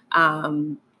exists.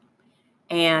 And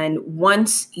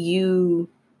once you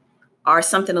are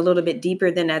something a little bit deeper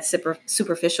than that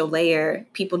superficial layer,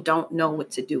 people don't know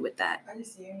what to do with that. Are you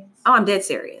serious? Oh, I'm dead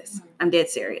serious. Mm-hmm. I'm dead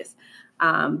serious.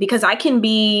 Because I can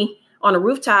be on a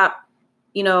rooftop,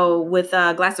 with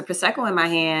a glass of Prosecco in my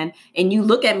hand, and you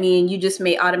look at me and you just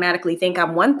may automatically think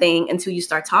I'm one thing until you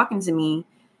start talking to me.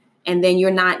 And then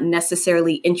you're not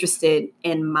necessarily interested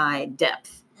in my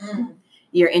depth. Mm.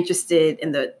 You're interested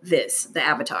in the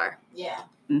avatar. Yeah.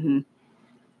 Mm-hmm.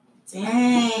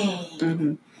 Dang.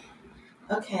 Mm-hmm.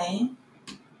 Okay.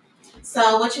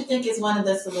 So what you think is one of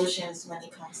the solutions when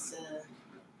it comes to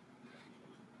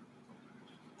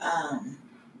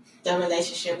the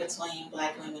relationship between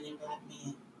Black women and Black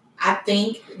men? I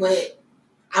think what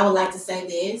I would like to say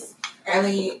this.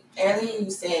 Earlier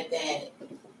you said that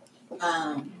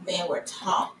men were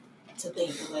taught to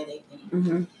think the way they think.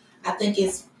 Mm-hmm. I think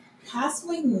it's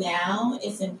possibly now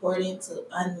it's important to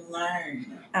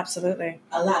unlearn absolutely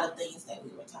a lot of things that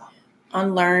we were taught.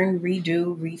 Unlearn,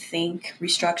 redo, rethink,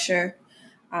 restructure.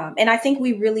 And I think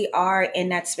we really are in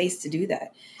that space to do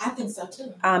that. I think so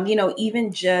too.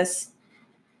 Even just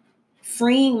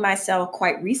freeing myself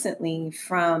quite recently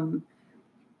from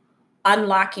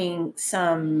unlocking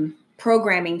some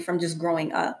programming from just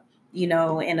growing up,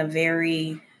 in a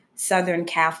very Southern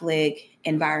Catholic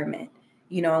environment,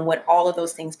 and what all of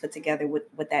those things put together,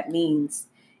 what that means.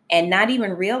 And not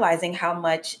even realizing how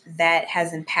much that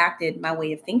has impacted my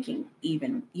way of thinking,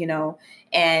 even,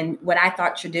 and what I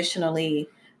thought traditionally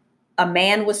a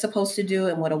man was supposed to do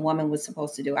and what a woman was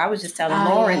supposed to do. I was just telling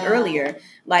Lauren earlier,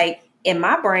 like in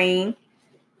my brain,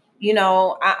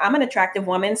 I'm an attractive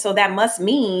woman, so that must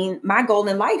mean my goal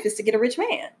in life is to get a rich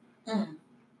man. Mm.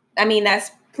 I mean,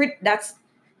 that's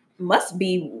must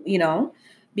be,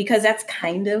 because that's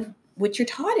kind of what you're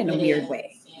taught in a weird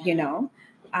way,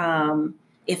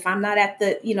 if I'm not at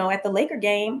the Laker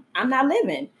game, I'm not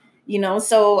living,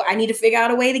 so I need to figure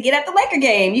out a way to get at the Laker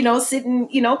game, sitting,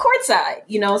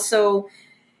 courtside, so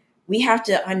we have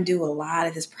to undo a lot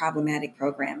of this problematic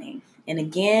programming. And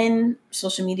again,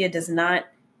 social media does not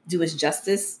do us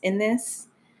justice in this.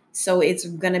 So it's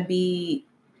going to be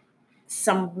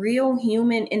some real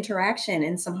human interaction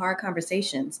and some hard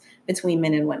conversations between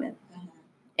men and women. Mm-hmm.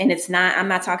 And I'm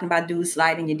not talking about dudes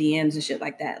sliding your DMs and shit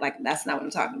like that. Like, that's not what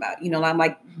I'm talking about. I'm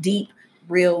like deep,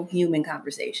 real human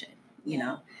conversation,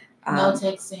 No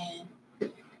texting.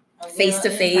 Face to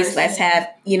face. Let's have,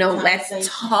 let's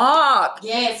talk.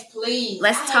 Yes, please.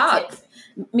 Let's talk.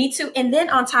 Me too. And then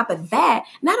on top of that,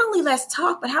 not only let's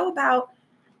talk, but how about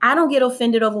I don't get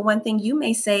offended over one thing you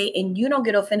may say, and you don't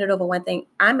get offended over one thing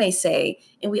I may say,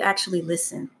 and we actually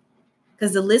listen.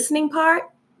 Because the listening part,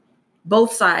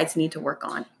 both sides need to work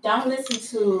on. Don't listen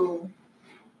to,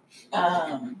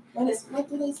 what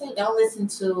do they say? Don't listen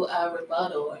to a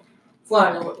rebuttal for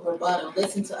a rebuttal.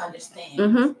 Listen to understand.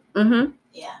 Mm-hmm. Mm-hmm.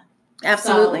 Yeah.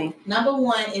 Absolutely. So, number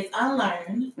one is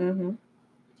unlearn. Mm-hmm.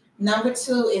 Number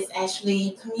two is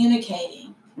actually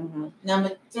communicating. Mm-hmm.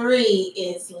 Number three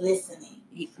is listening.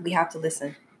 We have to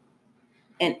listen.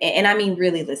 And I mean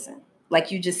really listen.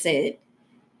 Like you just said,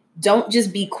 don't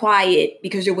just be quiet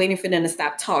because you're waiting for them to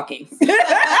stop talking.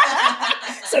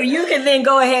 So you can then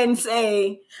go ahead and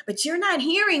say, but you're not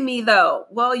hearing me though.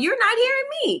 Well, you're not hearing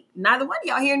me. Neither one of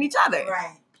y'all hearing each other.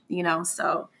 Right.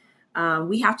 So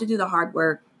we have to do the hard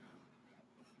work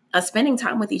of spending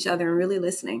time with each other and really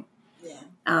listening. Yeah.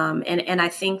 And I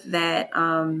think that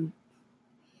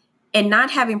and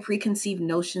not having preconceived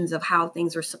notions of how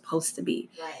things are supposed to be.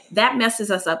 Right. That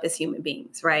messes us up as human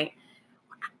beings, right?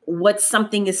 What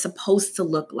something is supposed to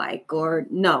look like, or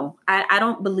no, I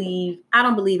don't believe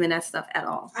in that stuff at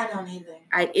all. I don't either.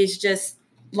 It's just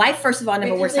life. First of all,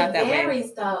 never works out that way. It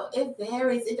varies, though. It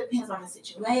varies. It depends on the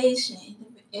situation.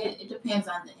 It depends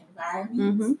on the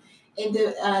environment. Mm-hmm.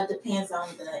 It depends on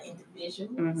the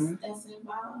individuals that's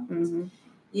involved. Mm-hmm.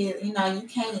 Yeah, you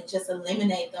can't just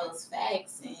eliminate those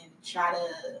facts and try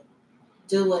to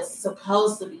do what's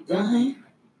supposed to be done.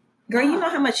 Girl, you know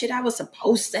how much shit I was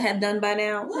supposed to have done by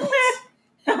now? What?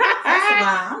 First of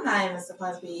all, I'm not even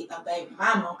supposed to be a baby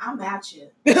mama. I'm out you.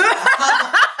 A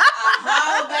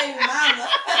whole baby mama.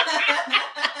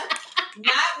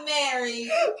 Not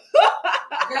married.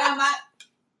 Girl,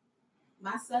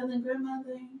 my southern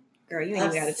grandmother. Girl, you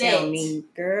ain't got to tell me.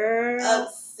 Girl.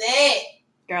 Upset.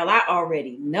 Girl, I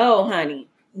already know, honey.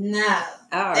 No.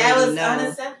 That was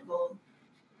unacceptable.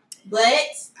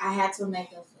 But I had to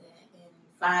make up for that and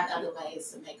find other ways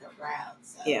to make her proud.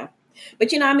 So. Yeah.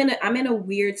 But I'm in a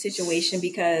weird situation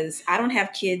because I don't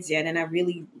have kids yet, and I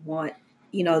really want,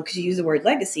 because you use the word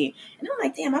legacy. And I'm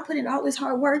like, damn, I put in all this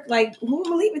hard work. Like, who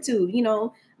am I leave it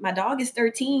to? My dog is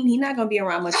 13. He's not going to be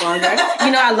around much longer.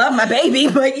 I love my baby,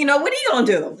 but what are you going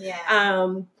to do?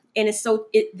 Yeah. And it's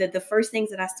the first things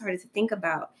that I started to think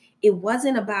about, it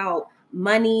wasn't about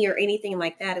money or anything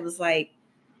like that. It was like,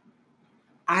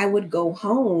 I would go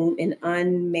home an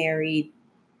unmarried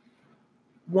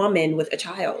woman with a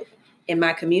child in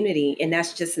my community. And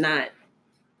that's just not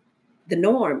the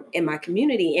norm in my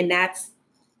community. And that's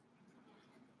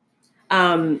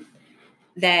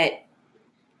that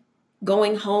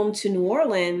going home to New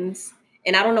Orleans.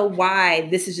 And I don't know why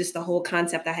this is just the whole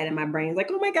concept I had in my brain. Like,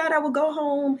 oh my God, I will go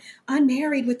home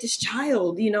unmarried with this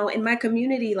child, in my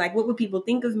community. Like, what would people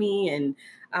think of me? And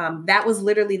that was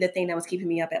literally the thing that was keeping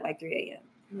me up at like 3 a.m.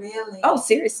 Really? Oh,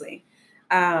 seriously.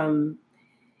 And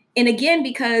again,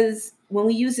 because when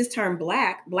we use this term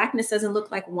blackness doesn't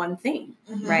look like one thing,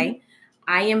 right?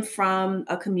 I am from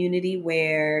a community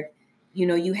where,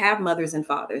 you have mothers and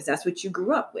fathers. That's what you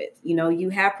grew up with. You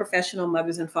have professional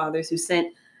mothers and fathers who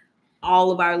sent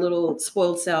all of our little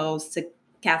spoiled selves to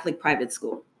Catholic private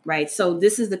school, right? So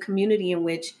this is the community in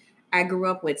which I grew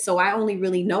up with. So I only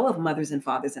really know of mothers and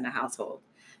fathers in a household.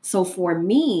 So for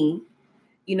me,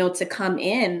 to come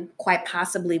in quite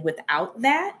possibly without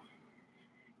that.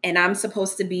 And I'm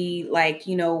supposed to be like,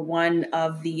 one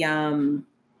of the I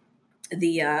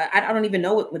don't even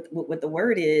know what the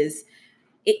word is.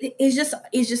 It's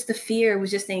just the fear, it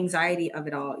was just the anxiety of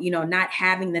it all, not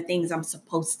having the things I'm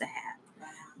supposed to have.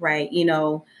 Right.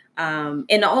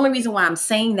 And the only reason why I'm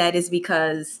saying that is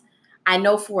because I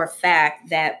know for a fact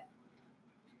that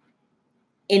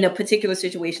in a particular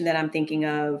situation that I'm thinking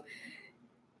of,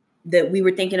 that we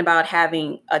were thinking about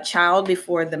having a child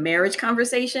before the marriage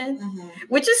conversation,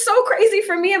 which is so crazy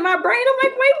for me in my brain. I'm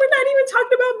like, wait, we're not even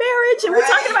talking about marriage and we're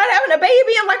talking about having a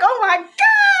baby. I'm like, oh my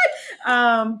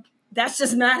God. That's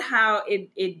just not how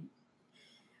it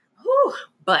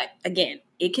but again,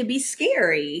 it can be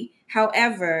scary.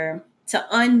 However, to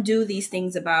undo these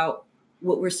things about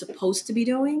what we're supposed to be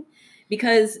doing,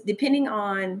 because depending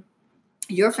on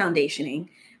your foundationing,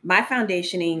 my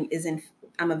foundationing is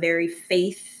I'm a very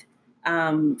faith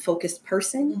focused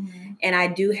person. And I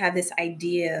do have this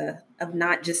idea of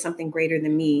not just something greater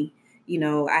than me.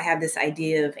 I have this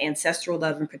idea of ancestral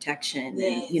love and protection,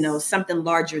 and, something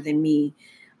larger than me.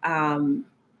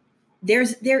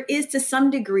 There is to some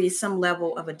degree, some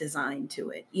level of a design to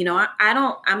it.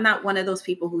 I'm not one of those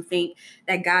people who think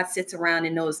that God sits around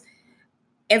and knows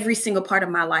every single part of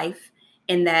my life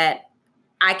and that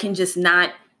I can just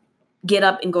not get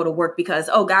up and go to work because,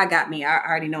 oh, God got me. I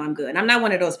already know I'm good. I'm not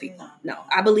one of those people. No,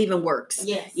 I believe in works,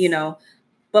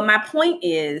 but my point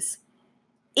is,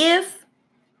 if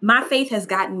my faith has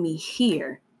gotten me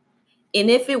here,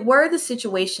 and if it were the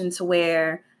situation to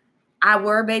where I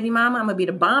were a baby mama, I'm gonna be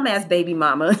the bomb ass baby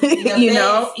mama,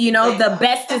 the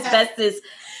bestest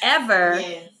ever,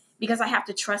 because I have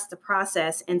to trust the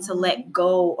process and to let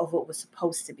go of what was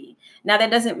supposed to be. Now,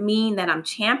 that doesn't mean that I'm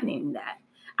championing that.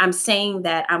 I'm saying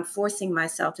that I'm forcing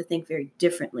myself to think very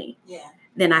differently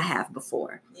than I have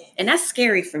before. And that's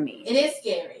scary for me. It is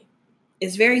scary.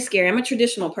 It's very scary. I'm a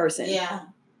traditional person. Yeah.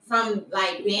 From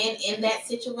like being in that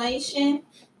situation,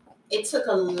 it took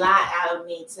a lot out of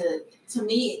me to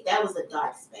me, that was a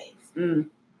dark space.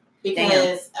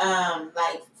 Because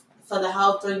like for the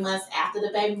whole 3 months after the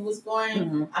baby was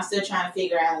born, I'm still trying to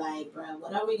figure out like, bro,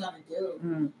 what are we going to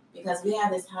do? Because we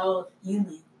have this whole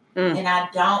human and I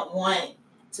don't want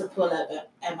to pull up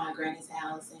at my granny's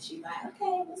house and she's like,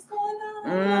 okay, what's going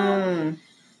on?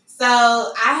 So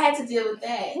I had to deal with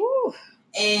that.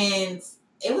 And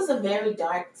it was a very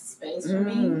dark space for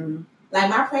me. Like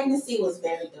my pregnancy was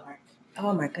very dark.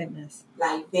 Oh my goodness.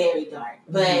 Like very dark.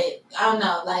 But I don't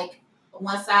know, like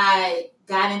once I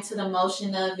got into the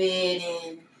motion of it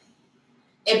and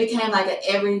it became like an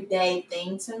everyday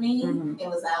thing to me, it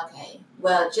was like, okay,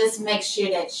 well, just make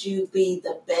sure that you be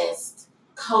the best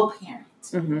co-parent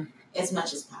as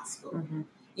much as possible.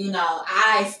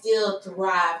 I still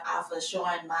thrive off of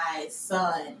showing my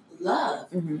son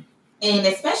love. And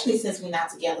especially since we're not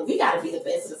together, we got to be the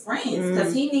best of friends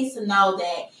because he needs to know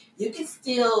that you can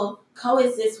still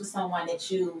coexist with someone that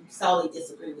you solely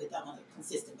disagree with on a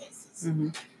consistent basis.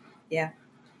 Yeah.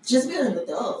 Just be an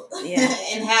adult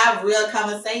and have real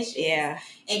conversations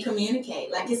and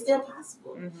communicate. Like, it's still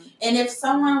possible. And if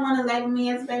someone want to label me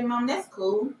as a baby mom, that's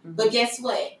cool. But guess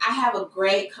what? I have a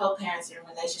great co-parenting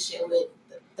relationship with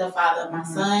the father of my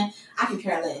son. I can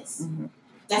care less.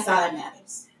 That's all that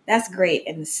matters. That's great,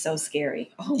 and it's so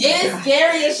scary. Oh it is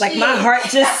scary as like shit. My heart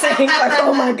just sank. Like,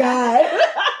 oh my God,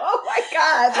 oh my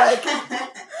God, like,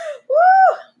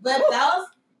 woo. But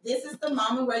this is the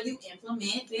moment where you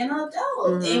implement being an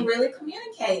adult and really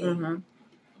communicating.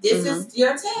 This is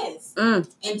your test, and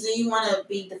do you want to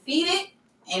be defeated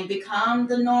and become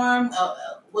the norm?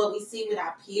 What we see with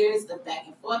our peers, the back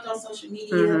and forth on social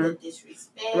media, the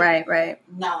disrespect. Right.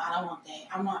 No, I don't want that.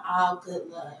 I want all good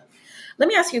love. Let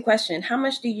me ask you a question. How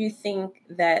much do you think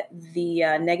that the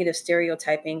negative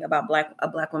stereotyping about a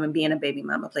black woman being a baby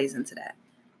mama plays into that?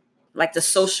 Like the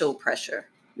social pressure,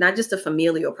 not just the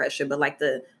familial pressure, but like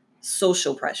the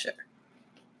social pressure.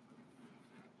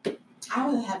 I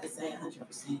would have to say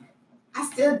 100%. I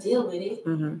still deal with it,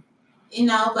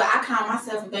 but I call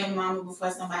myself a baby mama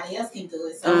before somebody else can do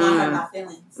it, so I'm not hurt my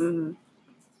feelings.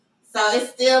 So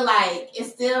it's still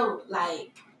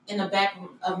like in the back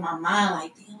of my mind,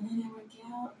 like, damn, that didn't work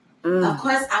out. Of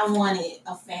course, I wanted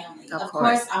a family. Of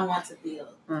course, I want to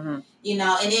build. And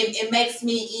it makes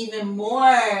me even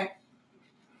more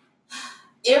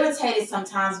irritated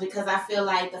sometimes because I feel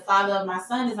like the father of my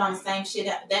son is on the same shit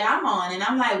that I'm on, and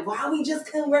I'm like, why we just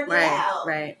couldn't work it out?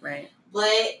 Right. But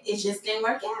it just didn't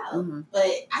work out. But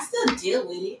I still deal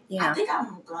with it. I think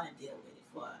I'm going to deal with it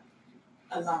for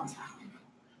a long time.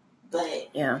 But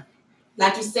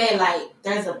like you said, like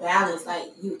there's a balance. Like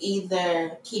you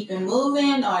either keep it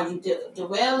moving or you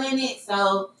dwell in it.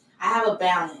 So I have a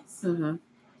balance, and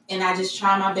I just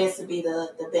try my best to be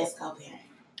the best co-parent.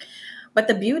 But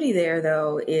the beauty there,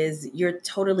 though, is you're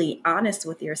totally honest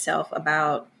with yourself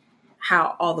about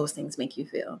how all those things make you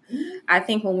feel. Mm-hmm. I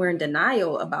think when we're in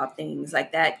denial about things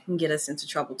like that can get us into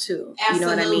trouble too. Absolutely. You know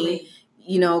what I mean?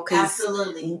 You know, because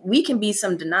we can be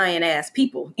some denying ass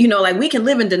people. You know, like we can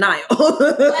live in denial.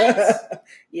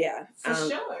 Yeah. For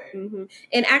sure. Mm-hmm.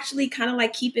 And actually kind of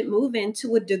like keep it moving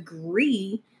to a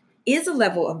degree is a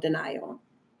level of denial.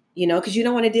 You know, because you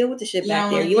don't want to deal with the shit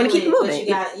back there. You want to keep it moving.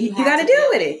 You got to deal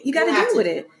with it. You got to deal with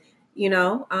it. You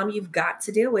know, you've got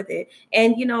to deal with it.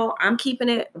 And, you know, I'm keeping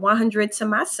it 100 to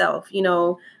myself. You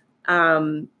know,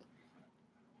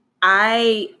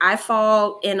 I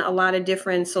fall in a lot of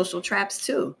different social traps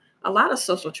too. A lot of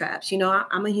social traps. You know,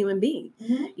 I'm a human being.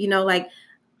 Mm-hmm. You know, like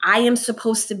I am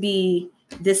supposed to be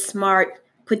this smart,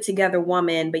 put together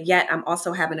woman, but yet I'm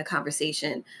also having a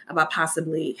conversation about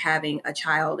possibly having a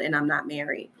child and I'm not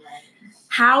married. Right.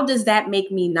 How does that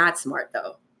make me not smart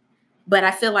though? But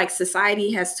I feel like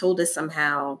society has told us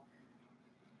somehow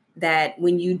that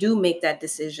when you do make that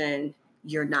decision,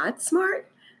 you're not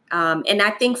smart. And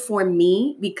I think for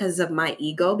me, because of my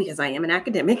ego, because I am an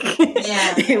academic,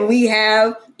 and we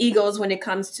have egos when it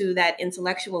comes to that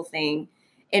intellectual thing.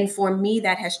 And for me,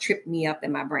 that has tripped me up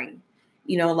in my brain.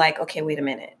 You know, like, okay, wait a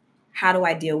minute. How do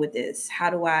I deal with this? How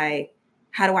do I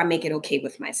make it okay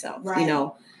with myself? Right. You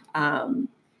know,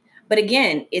 but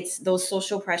again, it's those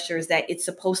social pressures that it's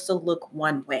supposed to look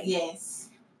one way. Yes.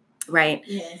 Right.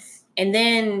 Yes. And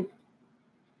then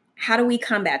how do we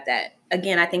combat that?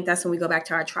 Again, I think that's when we go back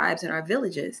to our tribes and our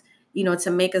villages, you know,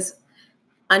 to make us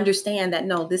understand that,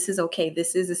 no, this is okay.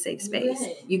 This is a safe space.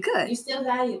 You're good. You're still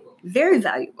valuable. Very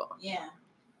valuable. Yeah.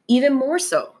 Even more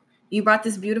so. You brought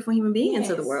this beautiful human being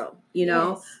into the world, you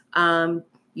know,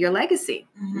 your legacy,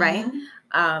 right?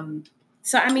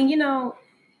 So, I mean, you know,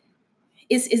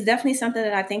 it's definitely something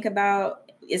that I think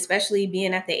about, especially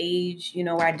being at the age, you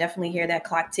know, where I definitely hear that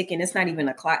clock ticking. It's not even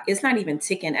a clock. It's not even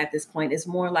ticking at this point. It's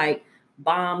more like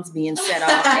bombs being set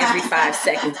off every 5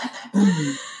 seconds. Boom,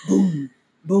 boom,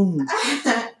 boom.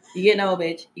 You getting old,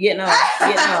 bitch. You getting old.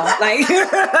 Like,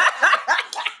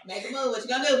 make a move. What you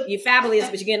gonna do? You're fabulous,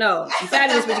 but you're getting old. You're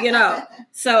fabulous, but you're getting old.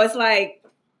 So it's like,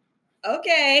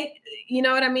 okay, you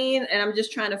know what I mean? And I'm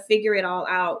just trying to figure it all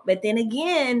out. But then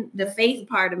again, the faith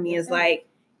part of me is like,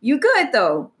 you good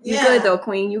though. You good though,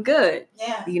 queen. You good.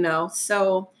 Yeah. You know,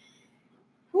 so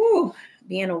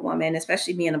being a woman,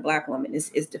 especially being a Black woman, is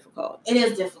difficult. It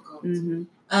is difficult. Mm-hmm.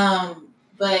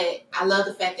 But I love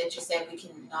the fact that you said we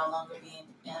can no longer be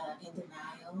in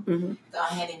denial. Mm-hmm. Go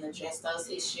ahead and address those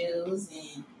issues,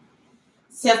 and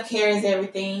self-care is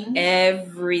everything.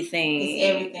 Everything. It's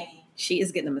everything. She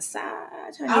is getting a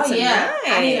massage.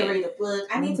 I need to read a book.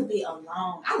 I need to be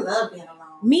alone. I love being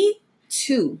alone. Me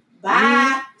too.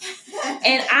 Bye.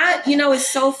 And I, you know, it's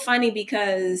so funny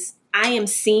because I am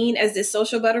seen as this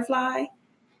social butterfly,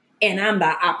 and I'm the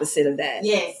opposite of that.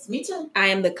 Yes, me too. I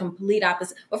am the complete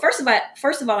opposite. But first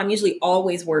of all, I'm usually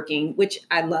always working, which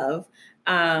I love.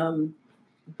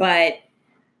 But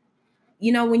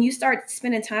you know, when you start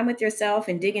spending time with yourself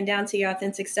and digging down to your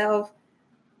authentic self,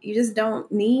 you just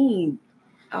don't need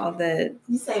all the...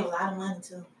 You save a lot of money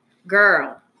too.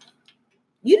 Girl,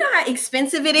 you know how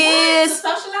expensive it is to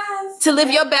socialize? To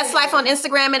live your best life on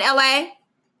Instagram in LA?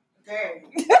 Girl.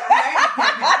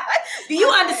 Do you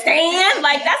understand?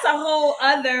 Like, that's a whole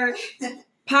other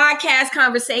podcast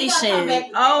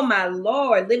conversation. Oh my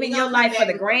Lord. Living your life for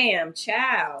the gram.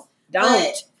 Child.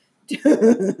 Don't.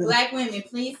 Black women,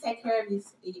 please take care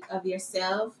of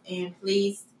yourself, and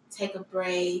please take a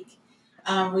break.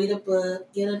 Read a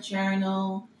book, get a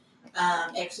journal,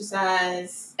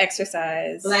 exercise.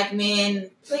 Black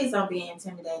men, please don't be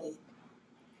intimidated.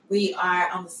 We are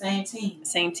on the same team.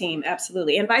 Same team,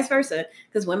 absolutely. And vice versa,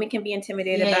 because women can be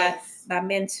intimidated by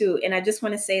men too. And I just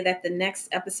want to say that the next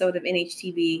episode of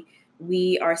NHTV,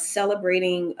 we are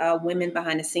celebrating women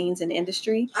behind the scenes in the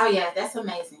industry. Oh, yeah, that's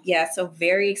amazing. Yeah, so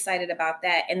very excited about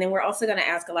that. And then we're also going to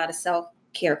ask a lot of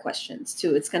self-care questions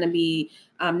too. It's going to be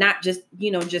not just, you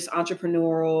know, just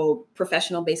entrepreneurial,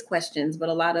 professional-based questions, but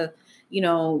a lot of, you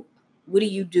know, what do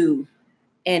you do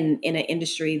in an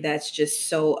industry that's just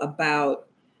so about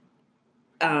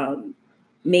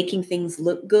making things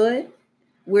look good?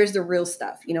 Where's the real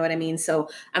stuff? You know what I mean? So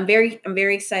I'm very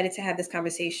excited to have this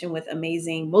conversation with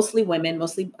amazing, mostly women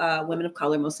of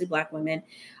color, mostly Black women.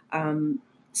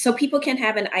 So people can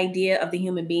have an idea of the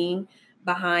human being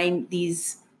behind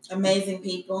these Amazing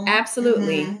people.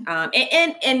 Absolutely.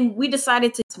 And we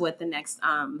decided to what the next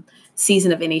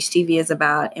season of NHTV is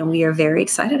about, and we are very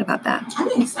excited about that.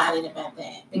 I'm excited about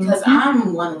that because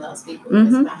I'm one of those people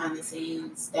that's behind the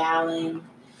scenes, styling,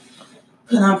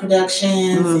 put on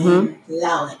productions, and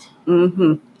love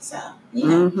it. So,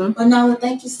 yeah. But Nola,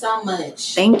 thank you so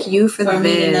much. Thank you for this.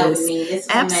 Meeting up with me. This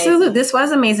was Absolutely. amazing. This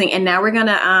was amazing. And now we're going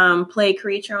to play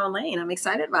Create Your Own Lane. I'm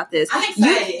excited about this. I'm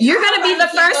excited. You're going to be the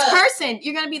first person.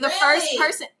 You're going to be the first Really?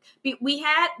 person. We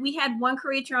had one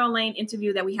Create Your Own Lane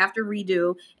interview that we have to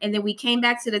redo. And then we came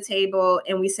back to the table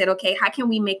and we said, okay, how can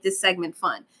we make this segment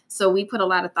fun? So we put a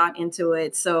lot of thought into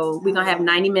it. So we're going to have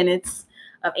 90 minutes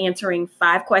of answering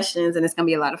 5 questions, and it's going to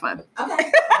be a lot of fun.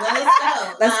 Okay. Well, let's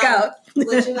go. Let's go.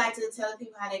 Would you like to tell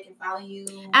people how they can follow you?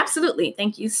 Absolutely.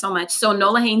 Thank you so much. So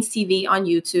Nola Haynes TV on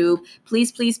YouTube.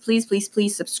 Please, please, please, please,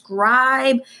 please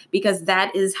subscribe, because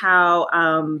that is how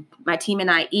my team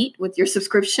and I eat, with your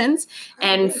subscriptions.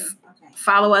 And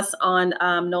follow us on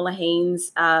Nola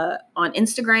Haynes on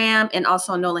Instagram, and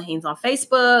also Nola Haynes on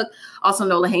Facebook, also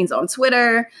Nola Haynes on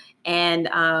Twitter.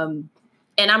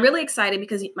 And I'm really excited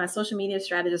because my social media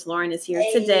strategist, Lauren, is here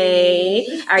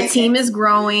today. Our team is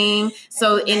growing.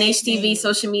 So NHTV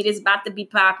social media is about to be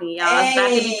popping, y'all. It's about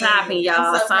to be popping,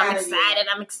 y'all. So I'm excited.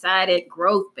 I'm excited.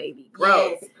 Growth, baby.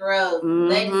 Growth. Yes, growth.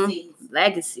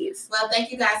 Legacies. Well,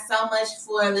 thank you guys so much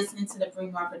for listening to the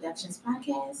Bring More Productions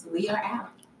podcast. We are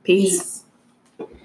out. Peace.